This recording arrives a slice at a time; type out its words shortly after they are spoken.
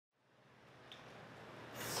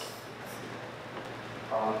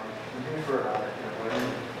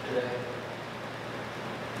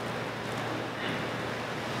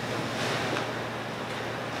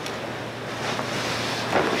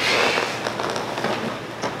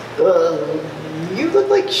You look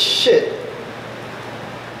like shit.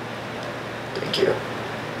 Thank you.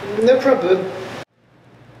 No problem.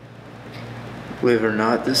 Believe it or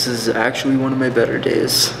not, this is actually one of my better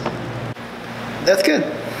days. That's good.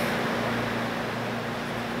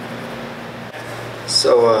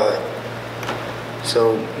 So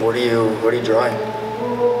what are you drawing?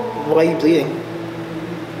 Why are you bleeding?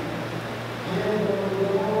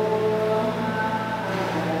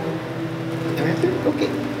 Everything okay?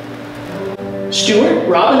 Stuart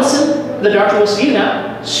Robinson, the doctor will see you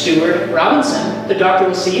now. Stuart Robinson, the doctor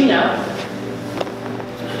will see you now.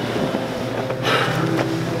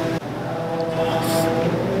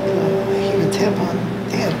 Human tampon.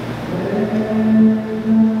 Damn.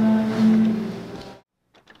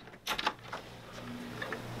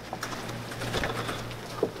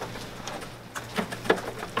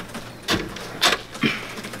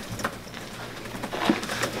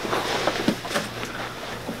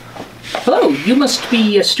 Hello, you must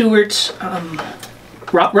be Stuart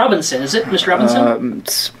Robinson, is it, Mr. Robinson?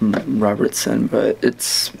 It's Robertson, but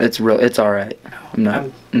it's all right. I'm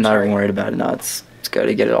not even worried about it. No, it's good.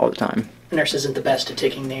 I get it all the time. Nurse isn't the best at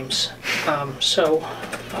taking names. So,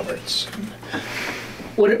 Robertson.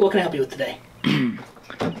 What can I help you with today?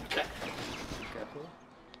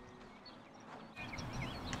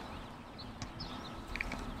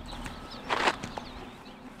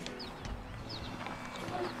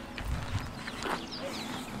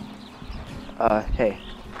 Okay.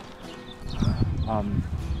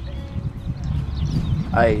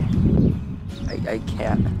 Hey.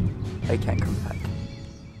 I can't come back.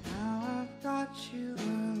 Now I've got you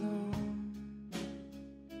alone,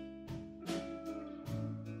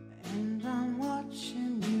 and I'm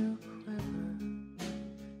watching you quiver,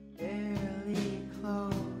 barely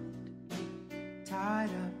clothed, tied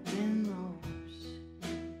up in ropes,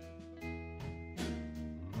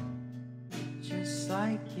 just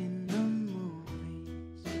like in the movies.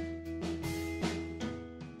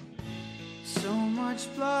 So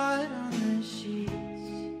much blood on the sheets,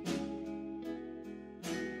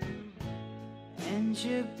 and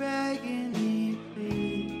you're begging me,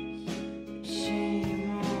 please.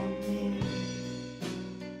 Shame on me,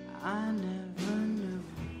 I never knew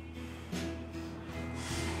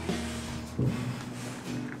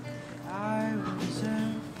that I was a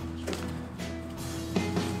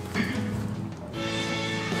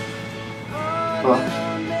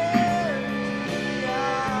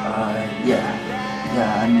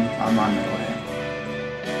Yeah, I'm on my way.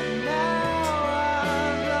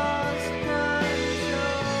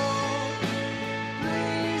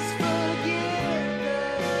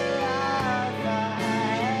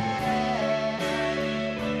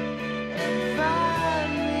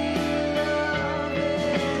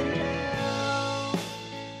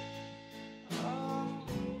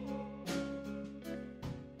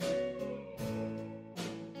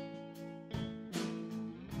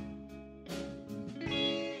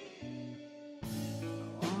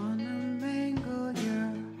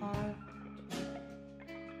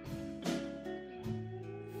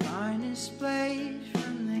 Blade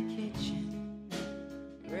from the kitchen,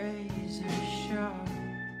 razor sharp,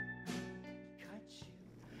 cut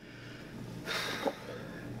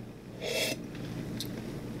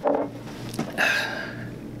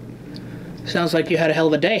you. Sounds like you had a hell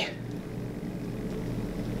of a day.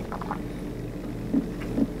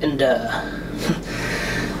 And,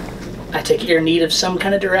 I take it you're in need of some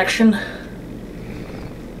kind of direction?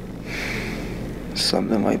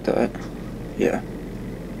 Something like that. Yeah.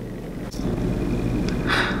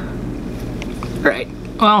 Right.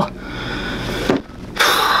 Well,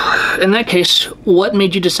 in that case, what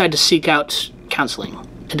made you decide to seek out counseling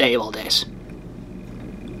today of all days?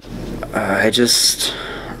 I just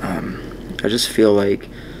feel like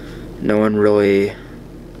no one really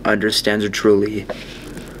understands or truly,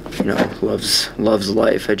 loves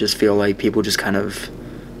life. I just feel like people just kind of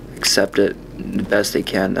accept it the best they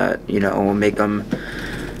can. That will make them,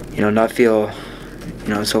 not feel,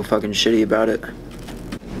 so fucking shitty about it.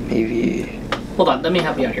 Maybe. Hold on, let me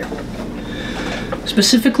help you out here.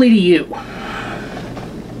 Specifically to you,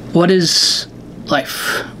 what is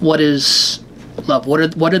life? What is love?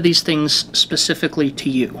 What are these things specifically to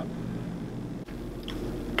you?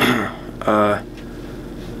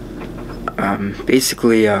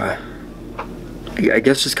 Basically, I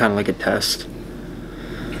guess just kind of like a test.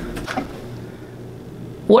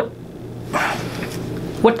 What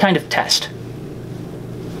kind of test?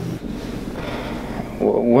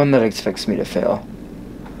 One that expects me to fail.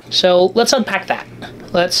 So let's unpack that.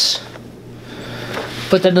 Let's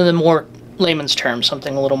put that into the more layman's terms,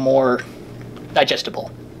 something a little more digestible.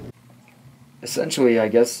 essentially, I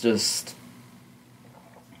guess just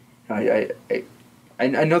I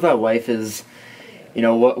know that life is, you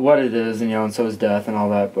know, what it is, and you know, and so is death and all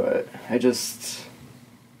that, but I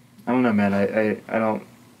don't know, man. I don't.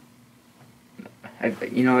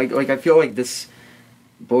 You know, I feel like this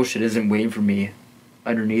bullshit isn't waiting for me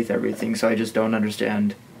underneath everything, so I just don't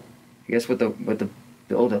understand, I guess, what the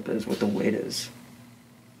build-up is, what the weight is.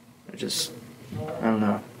 I don't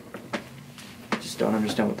know. I just don't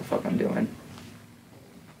understand what the fuck I'm doing.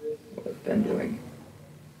 What I've been doing.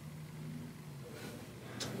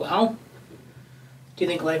 Well, do you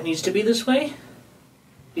think life needs to be this way?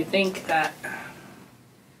 Do you think that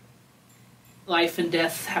life and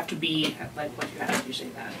death have to be, like, how do you say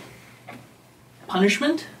that?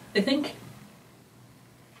 Punishment, I think?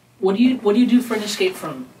 What do you do for an escape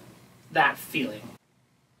from that feeling?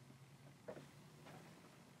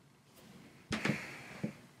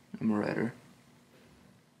 I'm a writer.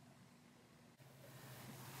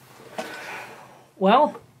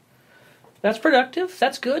 Well, that's productive.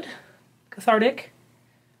 That's good. Cathartic.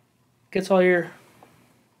 Gets all your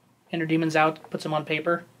inner demons out, puts them on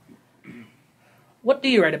paper. What do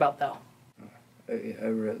you write about, though? I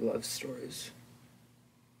write love stories.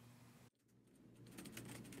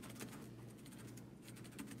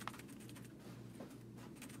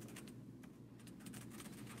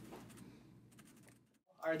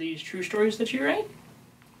 Are these true stories that you write?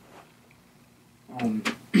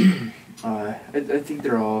 I think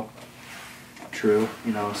they're all true.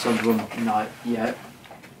 You know, some of them not yet,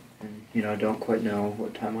 and you know, don't quite know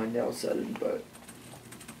what timeline they'll set in, but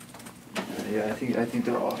yeah, I think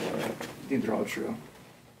they're all true.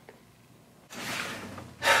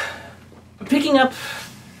 Picking up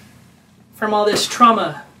from all this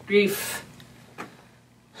trauma, grief,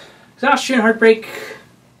 exhaustion, heartbreak.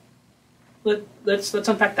 Let's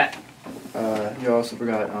unpack that. You also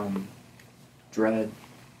forgot dread,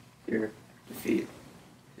 fear, defeat,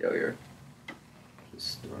 failure.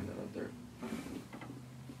 Just throwing that out there.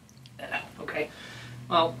 Okay.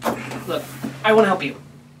 Well, look, I want to help you.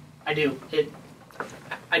 I do.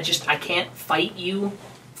 I can't fight you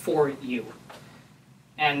for you.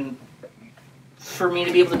 And for me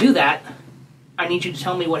to be able to do that, I need you to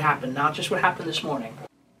tell me what happened, not just what happened this morning.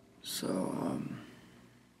 So,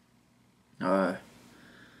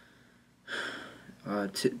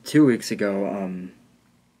 2 weeks ago,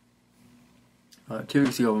 2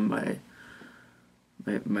 weeks ago, when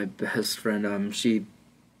my best friend, she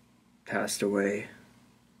passed away,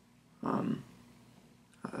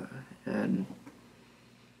 and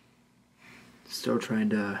still trying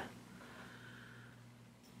to,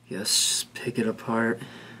 yes, pick it apart,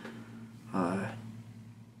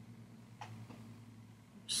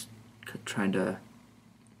 just trying to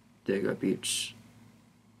dig up each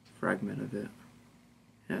fragment of it,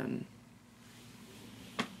 and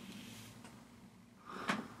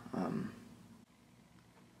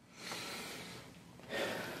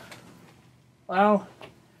Well,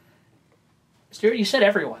 Stuart, you said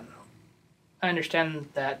everyone. I understand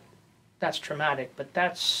that that's traumatic, but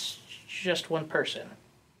that's just one person.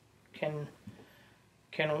 Can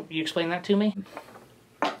you explain that to me?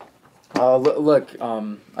 Look,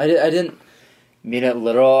 I didn't mean it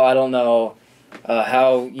literal. I don't know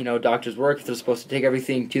how, you know, doctors work, if they're supposed to take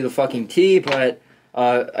everything to the fucking T, but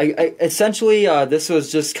I essentially, this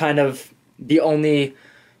was just kind of the only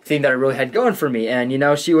thing that I really had going for me. And, you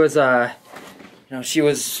know, she was she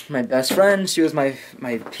was my best friend, she was my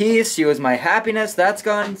peace, she was my happiness. That's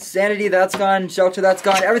gone. Sanity, that's gone. Shelter, that's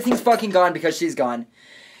gone. Everything's fucking gone because she's gone.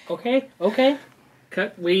 Okay.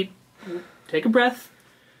 Wait. Take a breath.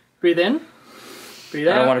 Breathe in. Breathe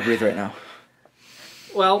out. I don't want to breathe right now.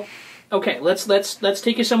 Well, okay. Let's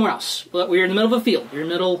take you somewhere else. We're in the middle of a field. You're in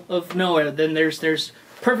the middle of nowhere. Then there's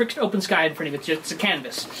perfect open sky in front of you. It's a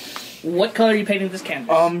canvas. What color are you painting this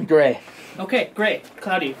canvas? Gray. Okay, great.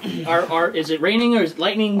 Cloudy. Is it raining or is it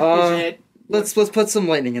lightning? Is it? Let's put some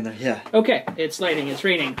lightning in there. Yeah. Okay, it's lightning. It's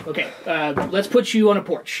raining. Okay, let's put you on a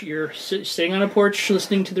porch. You're sitting on a porch,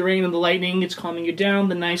 listening to the rain and the lightning. It's calming you down.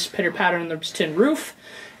 The nice pitter patter on the tin roof.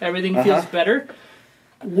 Everything feels better.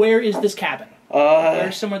 Where is this cabin?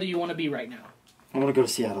 Where's somewhere that you want to be right now? I want to go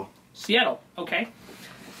to Seattle. Seattle. Okay.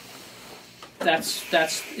 That's.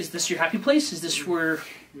 Is this your happy place? Is this where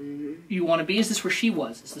you want to be? Is this where she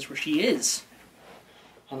was? Is this where she is?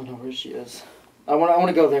 I don't know where she is. I want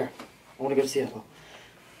to go there. I want to go to Seattle.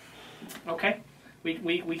 Okay. We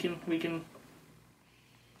can.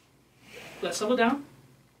 Let's settle down.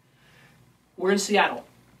 We're in Seattle.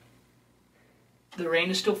 The rain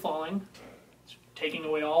is still falling. It's taking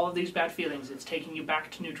away all of these bad feelings. It's taking you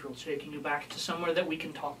back to neutral. It's taking you back to somewhere that we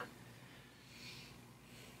can talk.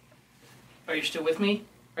 Are you still with me?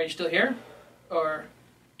 Are you still here? Or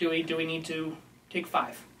do we need to take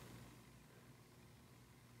 5?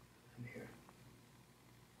 I'm here.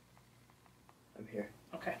 I'm here.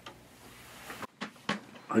 Okay.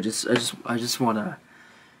 I just want to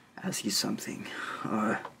ask you something.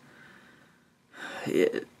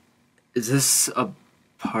 Is this a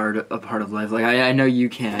part of life? Like, I know you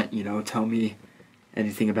can't, tell me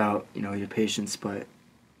anything about, your patients, but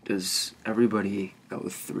does everybody go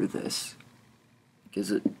through this? Does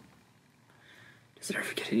it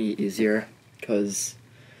ever get any easier? Because,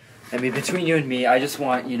 I mean, between you and me, I just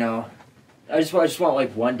want, I just want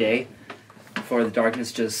like one day before the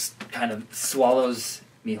darkness just kind of swallows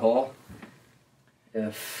me whole.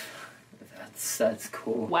 If that's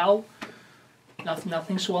cool. Well,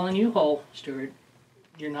 nothing's swallowing you whole, Stuart.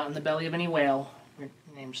 You're not in the belly of any whale. Your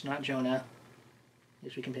name's not Jonah. I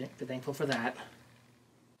guess we can be thankful for that.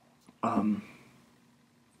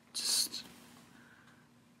 Just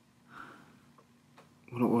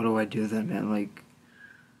what do I do then, man? Like,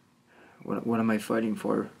 what am I fighting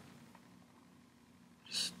for?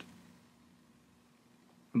 Just,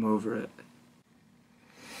 I'm over it.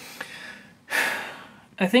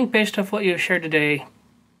 I think based off what you've shared today,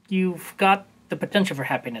 you've got the potential for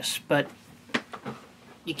happiness, but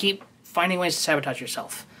you keep finding ways to sabotage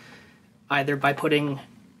yourself. Either by putting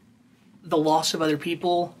the loss of other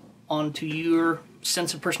people onto your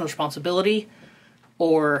sense of personal responsibility,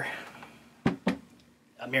 or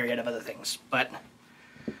a myriad of other things. But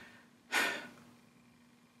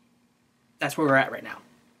that's where we're at right now.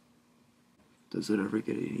 Does it ever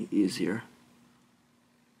get any easier?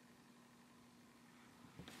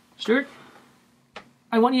 Stuart,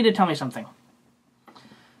 I want you to tell me something.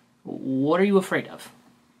 What are you afraid of?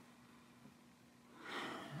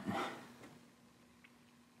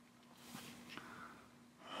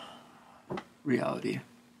 Reality.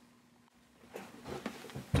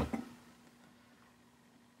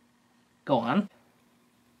 Go on.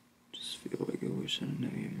 Just feel like I wish I knew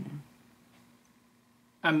you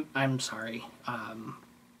more. I'm sorry. I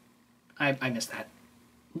missed that.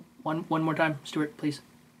 One more time, Stuart, please.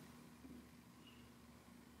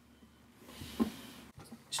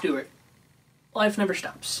 Stuart, life never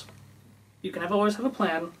stops. You can always have a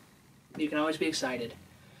plan. You can always be excited.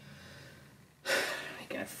 You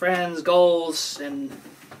can have friends, goals, and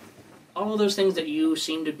all of those things that you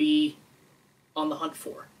seem to be on the hunt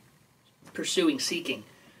for, pursuing, seeking.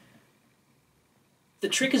 The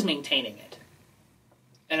trick is maintaining it.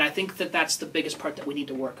 And I think that that's the biggest part that we need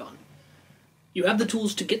to work on. You have the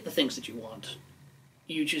tools to get the things that you want.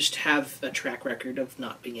 You just have a track record of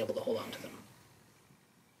not being able to hold on to them.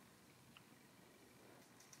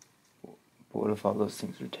 But what if all those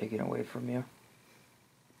things are taken away from you?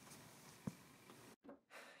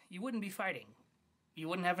 You wouldn't be fighting. You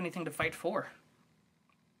wouldn't have anything to fight for.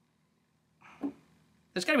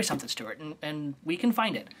 There's got to be something, Stuart, and we can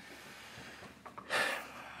find it.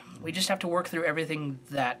 We just have to work through everything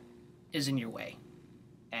that is in your way.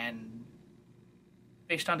 And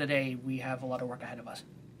based on today, we have a lot of work ahead of us.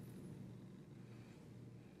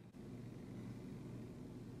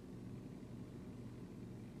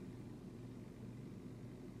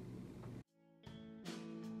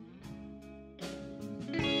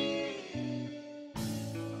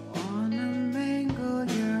 Wanna mangle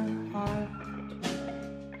your heart,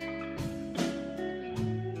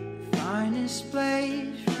 finest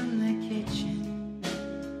blade from the kitchen,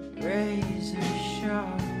 razor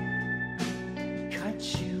sharp, cut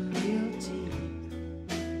you real deep,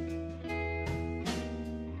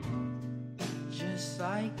 just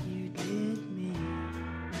like you did me.